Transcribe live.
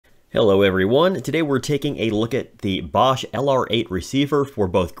Hello everyone, today we're taking a look at the Bosch LR8 receiver for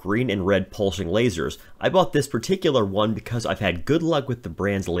both green and red pulsing lasers. I bought this particular one because I've had good luck with the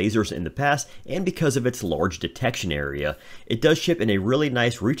brand's lasers in the past and because of its large detection area. It does ship in a really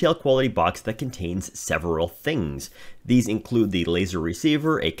nice retail quality box that contains several things. These include the laser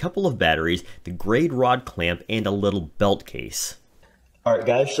receiver, a couple of batteries, the grade rod clamp, and a little belt case. Alright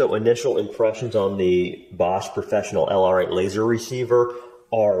guys, so initial impressions on the Bosch Professional LR8 laser receiver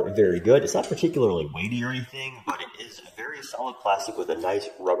are very good. It's not particularly weighty or anything, but it is very solid plastic with a nice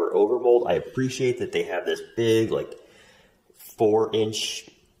rubber overmold. I appreciate that they have this big, like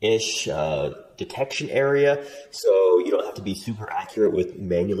 4-inch-ish detection area, so you don't have to be super accurate with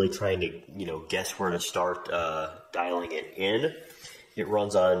manually trying to, guess where to start dialing it in. It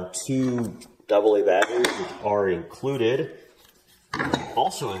runs on 2 AA batteries, which are included.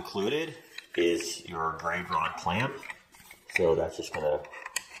 Also included is your grade rod clamp. So that's just going to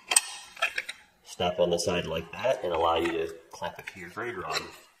snap on the side like that and allow you to clamp it to your grade rod.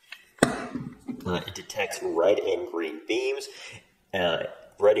 It detects red and green beams,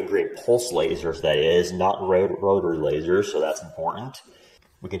 red and green pulse lasers, that is, not rotary lasers, so that's important.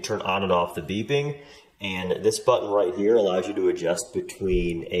 We can turn on and off the beeping, and this button right here allows you to adjust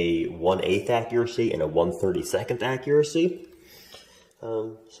between a 1/8 accuracy and a 1/32 accuracy.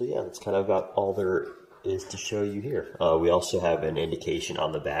 So yeah, that's kind of about all there is to show you here. We also have an indication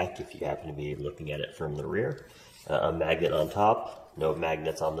on the back if you happen to be looking at it from the rear. A magnet on top, no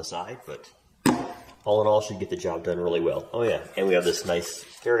magnets on the side, but all in all should get the job done really well. Oh yeah, and we have this nice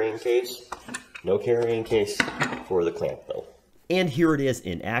carrying case. No carrying case for the clamp though. And here it is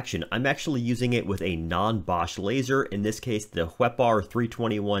in action. I'm actually using it with a non-Bosch laser, in this case the Huepar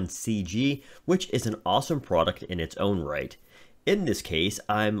 321CG, which is an awesome product in its own right. In this case,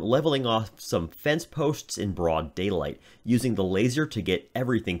 I'm leveling off some fence posts in broad daylight, using the laser to get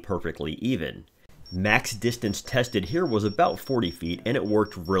everything perfectly even. Max distance tested here was about 40 feet, and it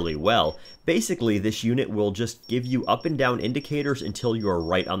worked really well. Basically, this unit will just give you up and down indicators until you are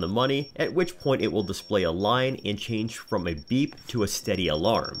right on the money, at which point it will display a line and change from a beep to a steady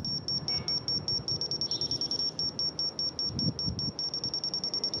alarm.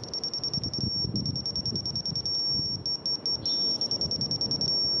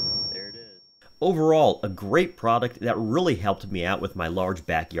 Overall, a great product that really helped me out with my large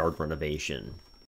backyard renovation.